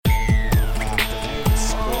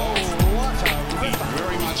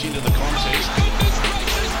much into the contest.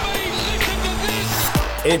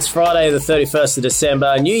 It's Friday the 31st of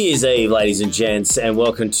December, New Year's Eve, ladies and gents, and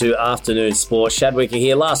welcome to Afternoon Sport. Shadwicker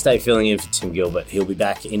here, last day filling in for Tim Gilbert. He'll be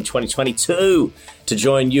back in 2022 to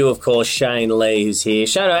join you, of course, Shane Lee, who's here.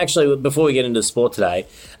 Shane, actually, before we get into sport today,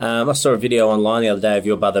 I saw a video online the other day of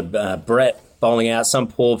your brother, Brett, bowling out some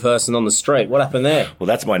poor person on the street. What happened there? Well,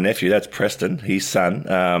 that's my nephew. That's Preston, his son.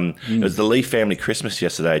 It was the Lee family Christmas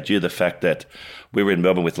yesterday due to the fact that we were in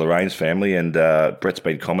Melbourne with Lorraine's family and Brett's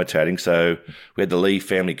been commentating. So we had the Lee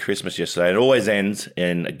family Christmas yesterday. It always ends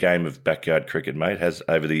in a game of backyard cricket, mate, has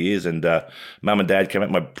over the years. And Mum and Dad came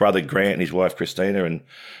out, my brother Grant and his wife Christina and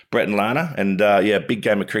Brett and Lana. And, big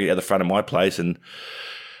game of cricket at the front of my place. And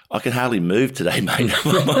I can hardly move today, mate.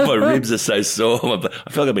 My ribs are so sore.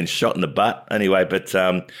 I feel like I've been shot in the butt. Anyway, but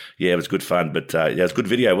it was good fun. But it was a good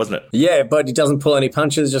video, wasn't it? Yeah, but he doesn't pull any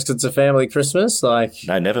punches just 'cause it's a family Christmas? No,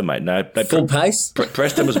 never, mate. No. Full pace?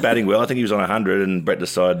 Preston was batting well. I think he was on 100 and Brett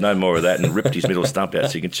decided no more of that and ripped his middle stump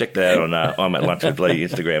out. So you can check that out on I'm at Lunch with Lee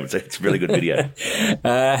Instagram. It's a really good video.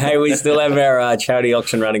 Hey, we still have our charity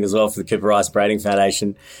auction running as well for the Cooper Rice Braiding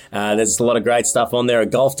Foundation. There's a lot of great stuff on there. A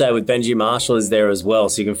golf day with Benji Marshall is there as well,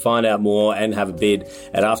 so you can find out more and have a bid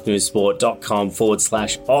at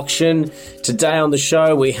afternoonsport.com/auction. Today on the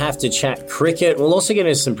show, we have to chat cricket. We'll also get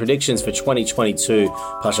into some predictions for 2022,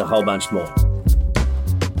 plus a whole bunch more.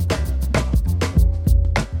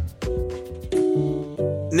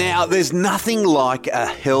 Now, there's nothing like a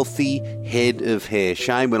healthy head of hair.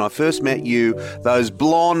 Shane, when I first met you, those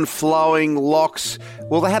blonde flowing locks,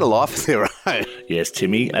 well, they had a life of their own. Yes,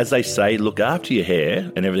 Timmy. As they say, look after your hair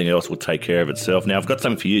and everything else will take care of itself. Now, I've got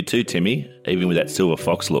something for you too, Timmy, even with that silver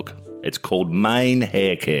fox look. It's called Mane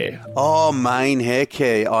Hair Care. Oh, Mane Hair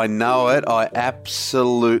Care. I know it. I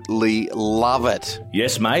absolutely love it.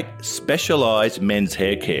 Yes, mate. Specialised men's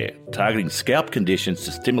hair care, targeting scalp conditions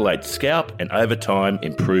to stimulate scalp and over time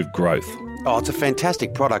improve growth. Oh, it's a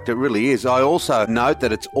fantastic product. It really is. I also note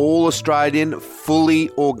that it's all Australian, fully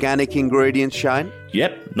organic ingredients, Shane.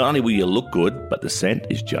 Yep. Not only will you look good, but the scent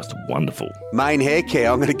is just wonderful. Mane Hair Care.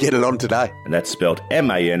 I'm going to get it on today. And that's spelled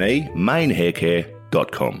MANE,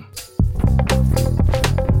 manehaircare.com.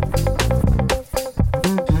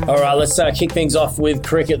 All right, let's kick things off with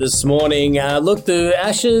cricket this morning. Look, the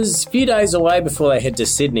Ashes, a few days away before they head to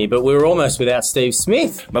Sydney, but we were almost without Steve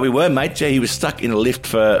Smith. But we were, mate. He was stuck in a lift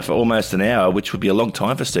for almost an hour, which would be a long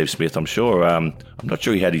time for Steve Smith, I'm sure. I'm not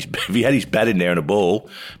sure if he had his bat in there and a ball.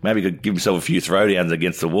 Maybe he could give himself a few throwdowns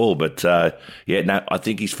against the wall. But, I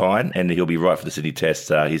think he's fine, and he'll be right for the Sydney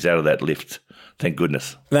Test. He's out of that lift. Thank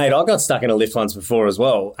goodness. Mate, I got stuck in a lift once before as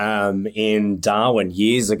well. In Darwin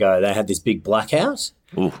years ago, they had this big blackout.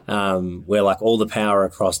 Where all the power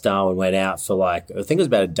across Darwin went out for I think it was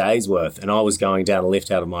about a day's worth, and I was going down a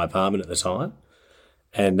lift out of my apartment at the time,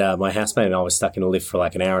 and my housemate and I were stuck in a lift for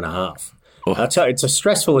an hour and a half. I tell you, it's a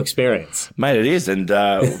stressful experience. Mate, it is, and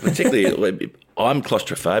particularly I'm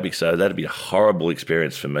claustrophobic, so that'd be a horrible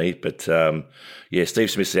experience for me, but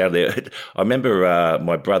Steve Smith's out there. I remember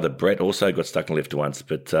my brother Brett also got stuck in a lift once,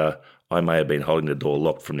 but I may have been holding the door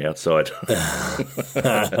locked from the outside.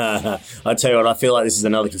 I tell you what, I feel like this is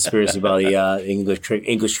another conspiracy by the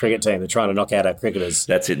English cricket team. They're trying to knock out our cricketers.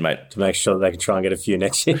 That's it, mate. To make sure that they can try and get a few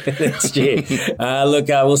next year.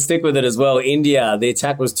 We'll stick with it as well. India, the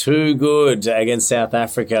attack was too good against South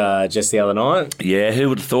Africa just the other night. Yeah, who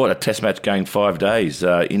would have thought a test match going 5 days,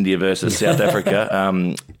 India versus South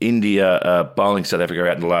Africa. India bowling South Africa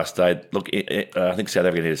out in the last day. Look, I think South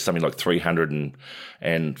Africa needed something like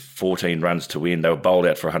 314 runs to win. They were bowled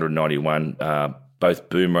out for 191. Both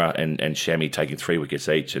Bumrah and Shami taking 3 wickets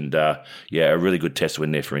each. And, a really good test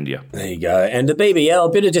win there for India. There you go. And the BBL, a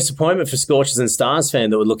bit of disappointment for Scorchers and Stars fan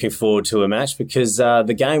that were looking forward to a match because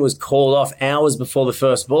the game was called off hours before the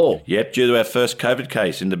first ball. Yep, due to our first COVID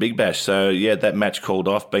case in the Big Bash. So, that match called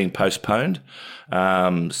off, being postponed.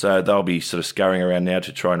 So they'll be sort of scurrying around now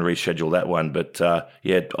to try and reschedule that one. But,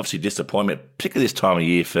 obviously disappointment, particularly this time of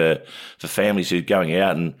year for families who are going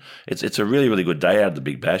out. And it's a really, really good day out of the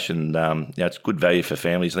Big Bash. And, it's good value for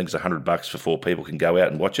families. I think it's $100 for 4 people can go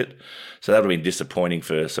out and watch it. So that would have been disappointing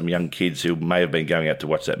for some young kids who may have been going out to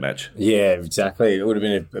watch that match. Yeah, exactly. It would have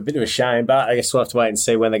been a bit of a shame, but I guess we'll have to wait and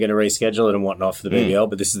see when they're going to reschedule it and whatnot for the BBL.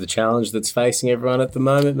 But this is the challenge that's facing everyone at the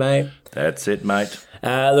moment, mate. That's it, mate.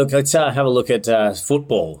 Look, let's have a look at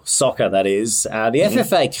football, soccer, that is. The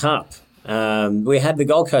FFA Cup. We had the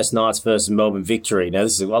Gold Coast Knights versus Melbourne Victory. Now, I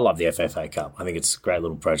love the FFA Cup. I think it's a great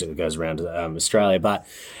little project that goes around Australia. But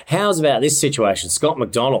how's about this situation? Scott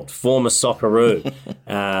McDonald, former Socceroo,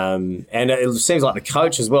 and it seems like the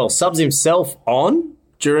coach as well, subs himself on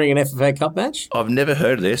during an FFA Cup match? I've never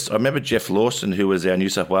heard of this. I remember Jeff Lawson, who was our New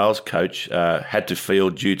South Wales coach, had to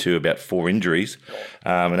field due to about 4 injuries.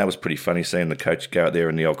 And that was pretty funny seeing the coach go out there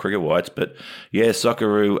in the old cricket whites. But yeah,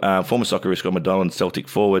 Socceroo, former Socceroo Scott McDonald, Celtic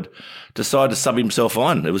forward, decided to sub himself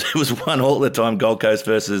on. It was 1-1 at the time, Gold Coast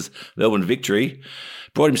versus Melbourne Victory.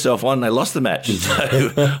 Brought himself on, they lost the match.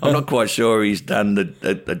 So I'm not quite sure he's done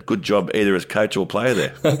a good job either as coach or player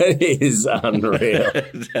there. It is unreal.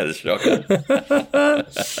 That is shocking.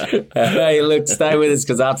 Hey, look, stay with us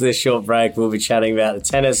because after this short break, we'll be chatting about the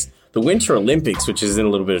tennis, the Winter Olympics, which is in a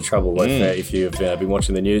little bit of trouble if you've been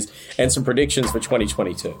watching the news, and some predictions for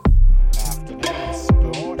 2022.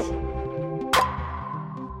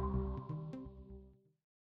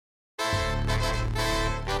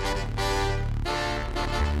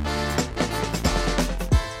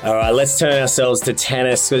 All right, let's turn ourselves to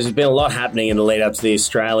tennis because there's been a lot happening in the lead up to the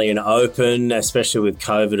Australian Open, especially with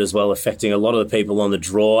COVID as well, affecting a lot of the people on the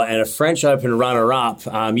draw. And a French Open runner-up,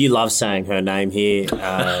 you love saying her name here,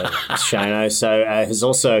 Shano, has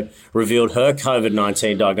also revealed her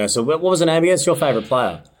COVID-19 diagnosis. So what was her name again? It's your favourite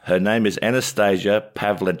player. Her name is Anastasia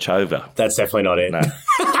Pavlyuchenkova. That's definitely not it. No.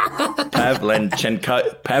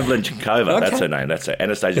 Pavlyuchenkova. Okay. That's her name. That's her.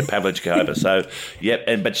 Anastasia Pavlyuchenkova. So, yep.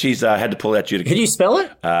 But she's had to pull out due to... Could you spell it?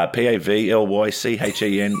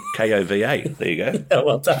 PavlychenkovA. There you go.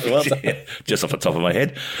 Well done. Well done. Yeah, just off the top of my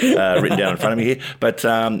head, written down in front of me here. But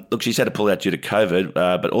look, she's had to pull out due to COVID.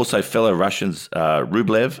 But also fellow Russians,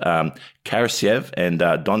 Rublev, Karasyev and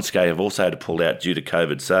Donskoy have also had to pull out due to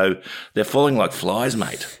COVID. So they're falling like flies,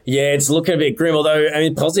 mate. Yeah, it's looking a bit grim. Although, I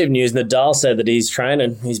mean, positive news, Nadal said that he's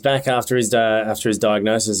training. He's back after his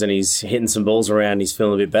diagnosis and he's hitting some balls around. He's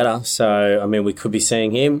feeling a bit better. So, I mean, we could be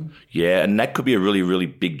seeing him. Yeah, and that could be a really, really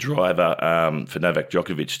big driver for Novak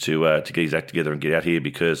Djokovic to get his act together and get out here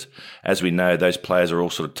because, as we know, those players are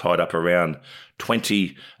all sort of tied up around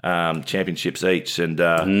 20 championships each, and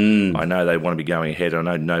I know they want to be going ahead. I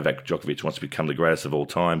know Novak Djokovic wants to become the greatest of all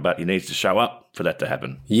time, but he needs to show up for that to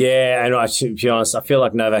happen. Yeah, and to be honest, I feel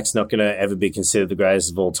like Novak's not going to ever be considered the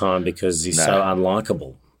greatest of all time because he's so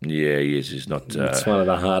unlikable. Yeah, he is. He's not... It's one of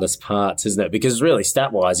the hardest parts, isn't it? Because really,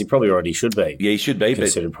 stat-wise, he probably already should be. Yeah, he should be.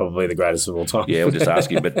 Considered probably the greatest of all time. Yeah, we'll just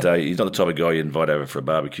ask him, but he's not the type of guy you invite over for a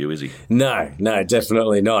barbecue, is he? No,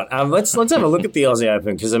 definitely not. Let's have a look at the Aussie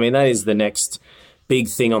Open because, I mean, that is the next big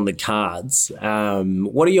thing on the cards.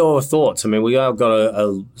 What are your thoughts? I mean, we have got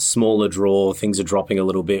a smaller draw. Things are dropping a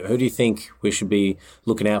little bit. Who do you think we should be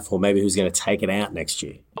looking out for? Maybe who's going to take it out next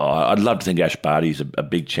year? Oh, I'd love to think Ash Barty's a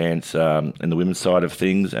big chance in the women's side of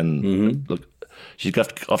things. And look, she's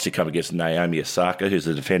got to obviously come against Naomi Osaka, who's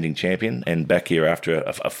the defending champion, and back here after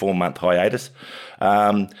a 4-month hiatus.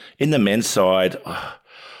 In the men's side,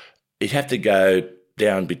 you'd have to go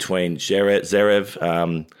down between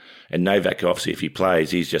Zverev and Novak, obviously, if he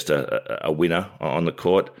plays, he's just a winner on the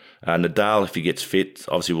court. Nadal, if he gets fit,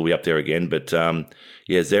 obviously will be up there again. But,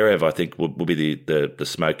 Zverev, I think, will be the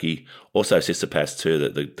smoky. Also, Tsitsipas, too,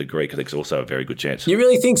 the Greek, I think, is also a very good chance. You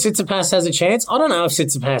really think Tsitsipas has a chance? I don't know if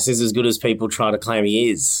Tsitsipas is as good as people try to claim he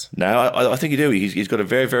is. No, I think you do. He's got a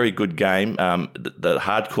very, very good game. The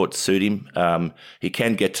hard courts suit him. He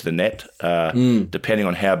can get to the net, depending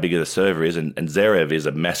on how big of the server is. And Zverev is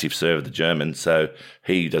a massive server, the German, so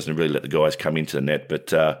he doesn't really let the guys come into the net. But,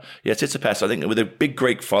 Tsitsipas, I think, with a big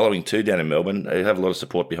Greek following, too, down in Melbourne, they have a lot of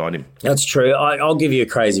support behind him. That's true. I'll give you a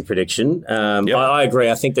crazy prediction. I agree.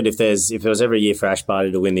 I think that if there was ever a year for Ash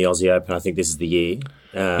Barty to win the Aussie Open, I think this is the year.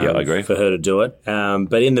 I agree. For her to do it.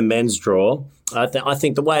 But in the men's draw, I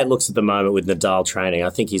think the way it looks at the moment with Nadal training, I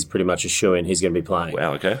think he's pretty much a shoo-in. He's going to be playing.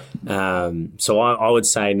 Wow, okay. So I would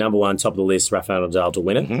say number one, top of the list, Rafael Nadal to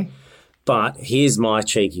win it. Mm-hmm. But here's my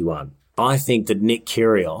cheeky one. I think that Nick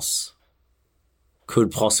Kyrgios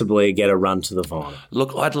could possibly get a run to the final.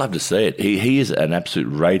 Look, I'd love to see it. He is an absolute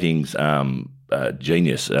ratings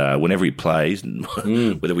genius. Whenever he plays,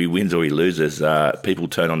 whether he wins or he loses, people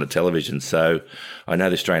turn on the television. So I know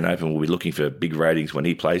the Australian Open will be looking for big ratings when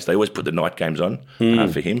he plays. They always put the night games on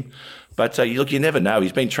for him. But look, you never know.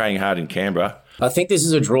 He's been training hard in Canberra. I think this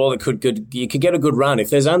is a draw that you could get a good run.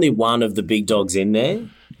 If there's only one of the big dogs in there.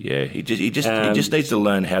 Yeah, he just needs to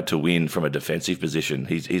learn how to win from a defensive position.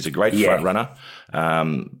 He's a great front runner,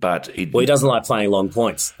 but he doesn't like playing long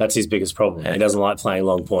points. That's his biggest problem. He doesn't like playing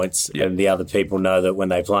long points, and the other people know that when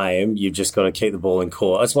they play him, you've just got to keep the ball in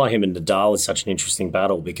court. That's why him and Nadal is such an interesting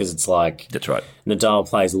battle because it's like that's right. Nadal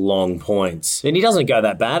plays long points, and he doesn't go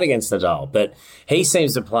that bad against Nadal, but he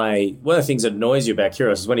seems to play. One of the things that annoys you about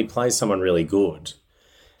Kyrgios is when he plays someone really good.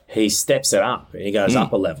 he steps it up and he goes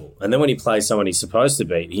up a level. And then when he plays someone he's supposed to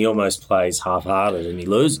beat, he almost plays half-hearted and he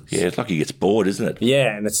loses. Yeah, it's like he gets bored, isn't it?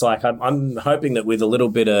 Yeah, and it's like I'm hoping that with a little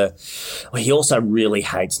bit of... Well, he also really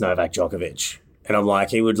hates Novak Djokovic. And I'm like,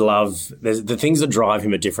 he would love... The things that drive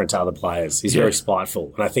him are different to other players. He's very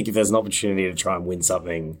spiteful. And I think if there's an opportunity to try and win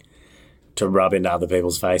something to rub into other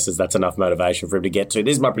people's faces, that's enough motivation for him to get to.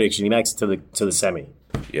 This is my prediction. He makes it to the semi.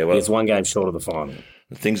 Yeah, well... It's one game short of the final.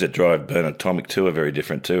 The things that drive Bernard Tomic too are very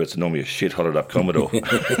different too. It's normally a shit hotted up Commodore.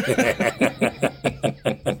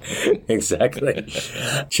 Exactly.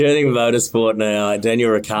 Turning motorsport now,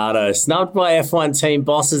 Daniel Ricciardo snubbed by F1 team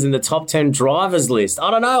bosses in the top 10 drivers list.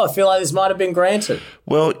 I don't know. I feel like this might have been granted.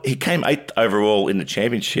 Well, he came 8th overall in the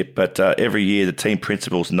championship, but every year the team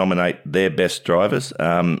principals nominate their best drivers.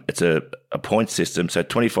 It's a point system, so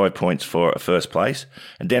 25 points for a first place.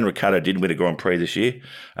 And Dan Ricciardo did win a Grand Prix this year,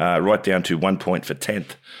 right down to 1 point for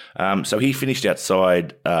 10th. So he finished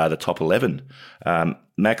outside the top 11.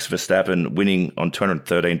 Max Verstappen winning on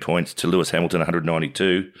 213 points to Lewis Hamilton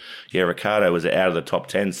 192. Yeah, Ricciardo was out of the top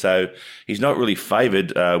 10, so he's not really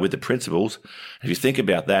favoured with the principals. If you think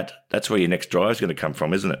about that, that's where your next drive is going to come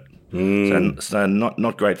from, isn't it? So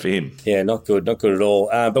not great for him. Yeah, not good at all.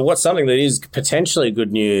 But what's something that is potentially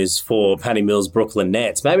good news for Paddy Mills' Brooklyn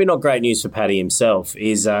Nets, maybe not great news for Paddy himself,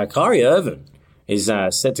 is Kyrie Irving is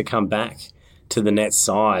set to come back to the Nets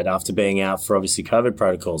side after being out for obviously COVID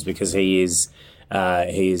protocols because he's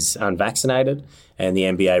unvaccinated and the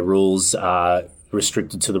NBA rules are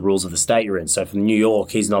restricted to the rules of the state you're in. So for New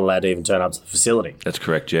York, he's not allowed to even turn up to the facility. That's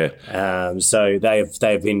correct, yeah. So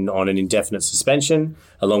they've been on an indefinite suspension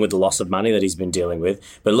along with the loss of money that he's been dealing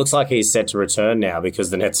with. But it looks like he's set to return now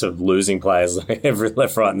because the Nets are losing players every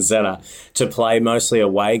left, right and centre to play mostly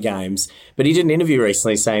away games. But he did an interview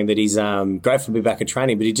recently saying that he's grateful to be back at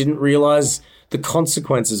training, but he didn't realise the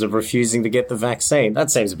consequences of refusing to get the vaccine. That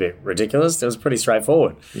seems a bit ridiculous. It was pretty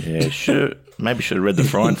straightforward. Yeah, maybe should have read the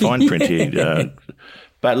fine print here.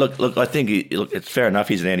 But look, I think it's fair enough.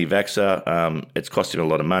 He's an anti-vaxxer. It's cost him a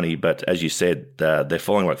lot of money, but as you said, they're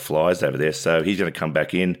falling like flies over there. So he's going to come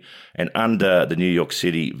back in, and under the New York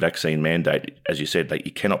City vaccine mandate, as you said,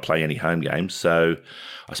 you cannot play any home games. So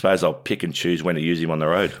I suppose I'll pick and choose when to use him on the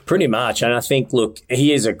road. Pretty much, and I think, look,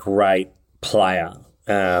 he is a great player.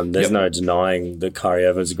 There's no denying that Kyrie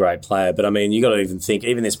Irving's a great player. But, I mean, you got to even think,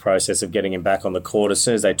 even this process of getting him back on the court, as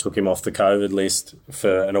soon as they took him off the COVID list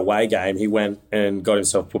for an away game, he went and got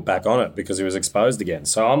himself put back on it because he was exposed again.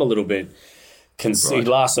 So I'm a little bit He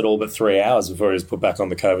lasted all but 3 hours before he was put back on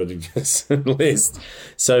the COVID list.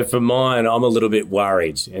 So for mine, I'm a little bit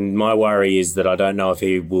worried. And my worry is that I don't know if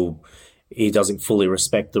he doesn't fully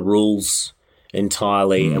respect the rules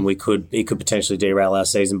entirely, and he could potentially derail our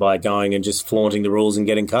season by going and just flaunting the rules and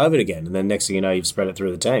getting COVID again, and then next thing you know, you've spread it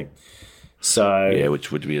through the team. So yeah,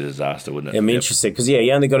 which would be a disaster, wouldn't it? I'm interested because he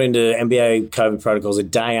only got into NBA COVID protocols a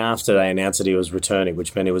day after they announced that he was returning,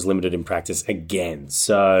 which meant he was limited in practice again.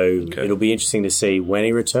 So it'll be interesting to see when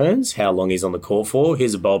he returns, how long he's on the court for.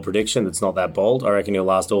 Here's a bold prediction that's not that bold. I reckon he'll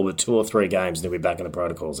last all but 2 or 3 games and he'll be back in the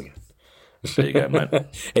protocols again. There you go, mate.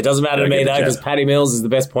 It doesn't matter to me, though, because Paddy Mills is the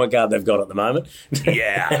best point guard they've got at the moment.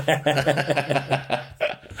 Yeah.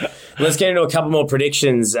 Let's get into a couple more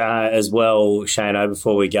predictions as well, Shano,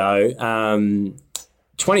 before we go.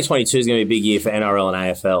 2022 is going to be a big year for NRL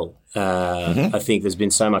and AFL. I think there's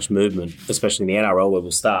been so much movement, especially in the NRL where we'll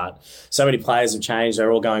start. So many players have changed.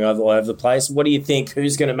 They're all going all over the place. What do you think?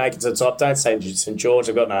 Who's going to make it to the top? Don't say St George.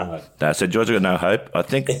 I've got no hope. No, St George have got no hope. I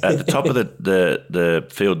think at the top of the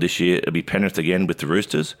field this year, it'll be Penrith again with the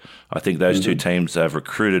Roosters. I think those two teams have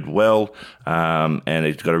recruited well, and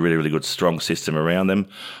they've got a really, really good, strong system around them.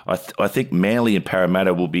 I think Manly and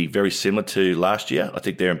Parramatta will be very similar to last year. I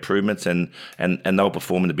think they're improvements, and they'll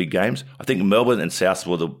perform in the big games. I think Melbourne and South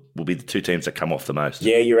will be the two teams that come off the most.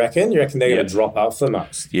 Yeah, you reckon? You reckon they're going to drop off the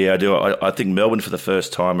most? Yeah, I do. I think Melbourne, for the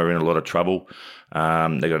first time, are in a lot of trouble.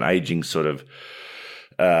 They've got an ageing sort of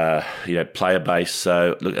player base.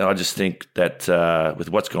 So, look, I just think that with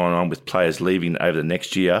what's going on with players leaving over the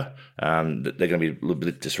next year, they're going to be a little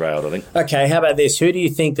bit disrailed, I think. Okay, how about this? Who do you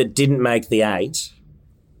think that didn't make the 8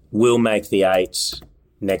 will make the 8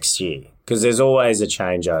 next year? Because there's always a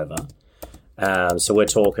changeover. So we're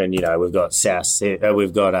talking, we've got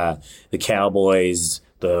the Cowboys,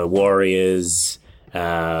 the Warriors.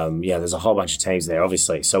 There's a whole bunch of teams there,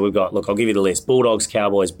 obviously. So we've got, look, I'll give you the list: Bulldogs,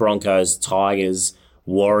 Cowboys, Broncos, Tigers,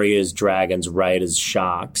 Warriors, Dragons, Raiders,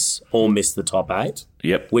 Sharks all miss the top 8.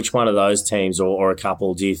 Yep. Which one of those teams or a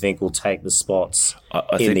couple do you think will take the spots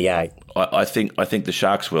in the 8? I think the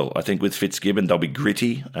Sharks will. I think with Fitzgibbon, they'll be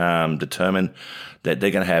gritty, determined that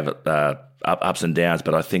they're going to have ups and downs.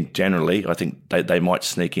 But I think generally, they might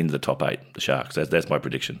sneak into the top 8, the Sharks. That's my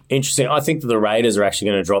prediction. Interesting. I think that the Raiders are actually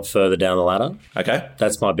going to drop further down the ladder. Okay.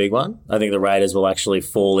 That's my big one. I think the Raiders will actually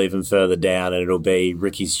fall even further down, and it'll be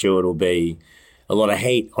Ricky Stewart will be a lot of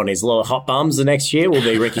heat on his lot of hot bums the next year will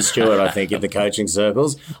be Ricky Stewart, I think, in the coaching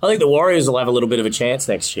circles. I think the Warriors will have a little bit of a chance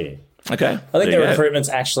next year. Okay. I think their recruitment's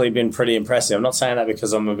actually been pretty impressive. I'm not saying that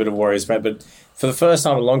because I'm a bit of a Warriors fan, but for the first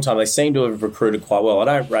time in a long time, they seem to have recruited quite well. I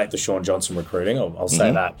don't rate the Sean Johnson recruiting, I'll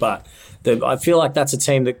say that, but I feel like that's a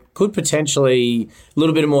team that could potentially a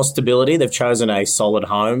little bit of more stability. They've chosen a solid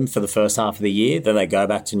home for the first half of the year. Then they go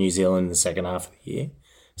back to New Zealand in the second half of the year.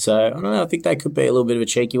 So, I don't know, I think they could be a little bit of a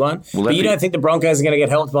cheeky one. But you don't think the Broncos are going to get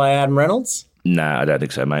helped by Adam Reynolds? No, I don't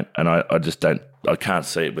think so, mate. And I just don't. I can't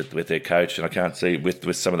see it with their coach, and I can't see it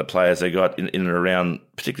with some of the players they got in and around,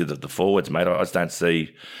 particularly the forwards, mate. I just don't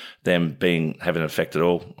see them having an effect at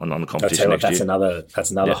all on the competition next year. That's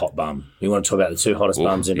another hot bum. You want to talk about the two hottest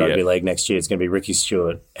bums in rugby league next year? It's going to be Ricky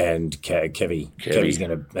Stewart and Kevy. Kevy's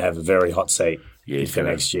going to have a very hot seat. For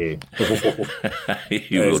next year.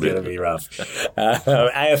 It's going to be rough.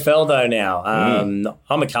 AFL, though, now.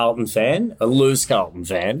 I'm a Carlton fan, a loose Carlton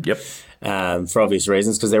fan. Yep. For obvious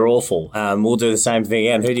reasons, because they're awful. We'll do the same thing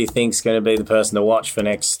again. Who do you think is going to be the person to watch for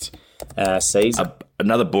next season?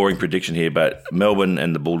 Another boring prediction here, but Melbourne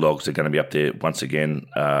and the Bulldogs are going to be up there once again.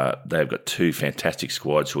 They've got two fantastic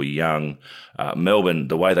squads who are young. Melbourne,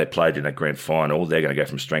 the way they played in that grand final, they're going to go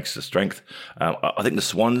from strength to strength. I think the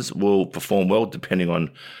Swans will perform well depending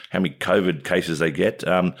on how many COVID cases they get.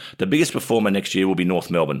 The biggest performer next year will be North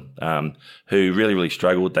Melbourne, who really, really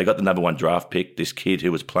struggled. They got the number 1 draft pick, this kid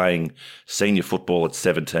who was playing senior football at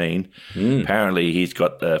 17. Apparently, he's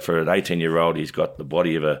got, for an 18-year-old, he's got the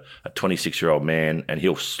body of a 26-year-old man, and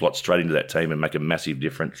he'll slot straight into that team and make a massive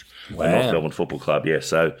difference. Wow. The North Melbourne Football Club, yeah.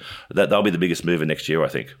 So they'll be the biggest mover next year, I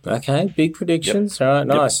think. Okay, big predictions. Yep. All right,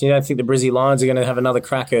 nice. Yep. You don't think the Brizzy Lions are going to have another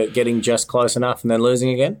crack at getting just close enough and then losing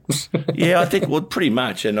again? Yeah, I think, well, pretty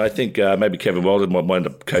much. And I think maybe Kevin Wilder might end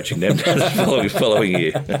up coaching them the following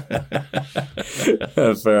year.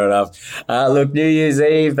 Fair enough. Look, New Year's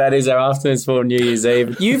Eve, that is our afternoon sport New Year's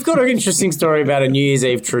Eve. You've got an interesting story about a New Year's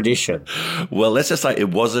Eve tradition. Well, let's just say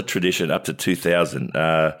it was a tradition up to 2000.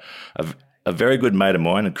 A very good mate of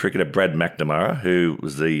mine, a cricketer, Brad McNamara, who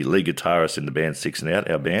was the lead guitarist in the band Six and Out,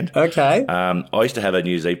 our band. Okay. I used to have a New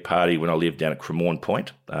Year's Eve party when I lived down at Cremorne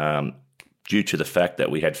Point, due to the fact that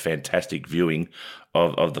we had fantastic viewing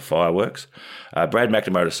of the fireworks. Brad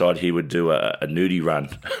McNamara decided he would do a nudie run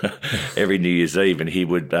every New Year's Eve, and he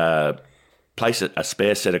would place a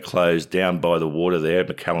spare set of clothes down by the water there at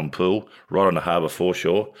McCallum Pool, right on the harbour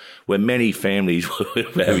foreshore, where many families were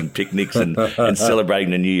having picnics and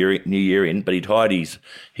celebrating the New Year in. But he'd hide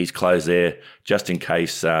his clothes there just in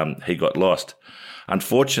case he got lost.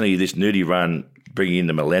 Unfortunately, this nudie run, bringing in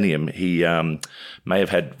the millennium, he may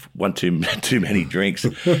have had one too many drinks,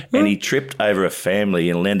 and he tripped over a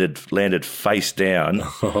family and landed face down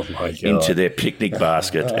into their picnic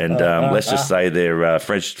basket. And let's just say their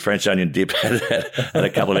French onion dip had a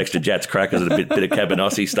couple of extra Jats crackers and a bit of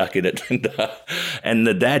cabanossi stuck in it. And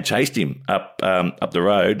the dad chased him up the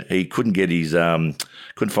road. He couldn't get his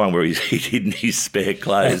couldn't find where he'd hidden his spare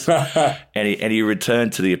clothes, and he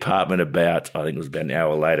returned to the apartment I think it was about an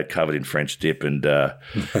hour later, covered in French dip, and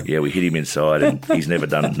we hid him inside, and he's never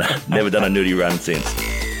done a nudie run since.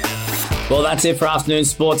 Well, that's it for Afternoon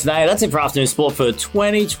Sport today. That's it for Afternoon Sport for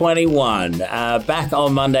 2021. Back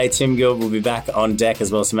on Monday, Tim Gilbert will be back on deck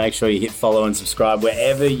as well, so make sure you hit follow and subscribe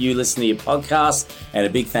wherever you listen to your podcast. And a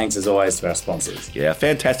big thanks, as always, to our sponsors. Yeah,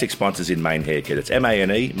 fantastic sponsors in Main Haircare. It's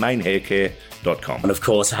MANE, mainhaircare.com. And, of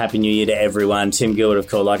course, Happy New Year to everyone. Tim Gilbert, of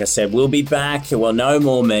course, like I said, will be back. Well, no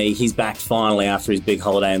more me. He's back finally after his big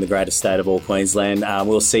holiday in the greatest state of all, Queensland.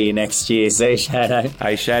 We'll see you next year. See you, Shad.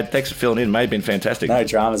 Hey, Shad, thanks for filling in, mate. Been fantastic. No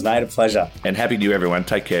dramas, mate. A pleasure. And Happy New Year, everyone.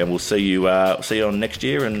 Take care. We'll see you on next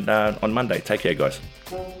year and on Monday. Take care, guys.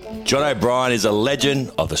 John O'Brien is a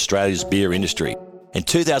legend of Australia's beer industry. In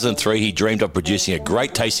 2003, he dreamed of producing a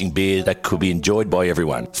great tasting beer that could be enjoyed by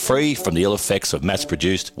everyone, free from the ill effects of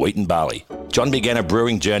mass-produced wheat and barley. John began a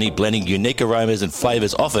brewing journey blending unique aromas and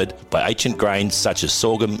flavours offered by ancient grains such as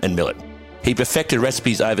sorghum and millet. He perfected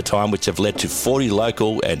recipes over time which have led to 40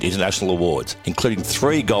 local and international awards, including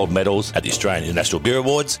 3 gold medals at the Australian International Beer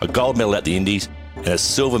Awards, a gold medal at the Indies, and a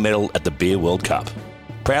silver medal at the Beer World Cup.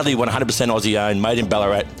 Proudly 100% Aussie owned, made in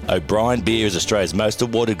Ballarat, O'Brien Beer is Australia's most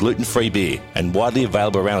awarded gluten-free beer and widely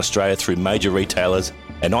available around Australia through major retailers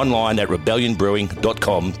and online at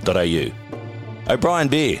rebellionbrewing.com.au. O'Brien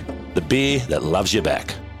Beer, the beer that loves you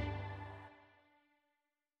back.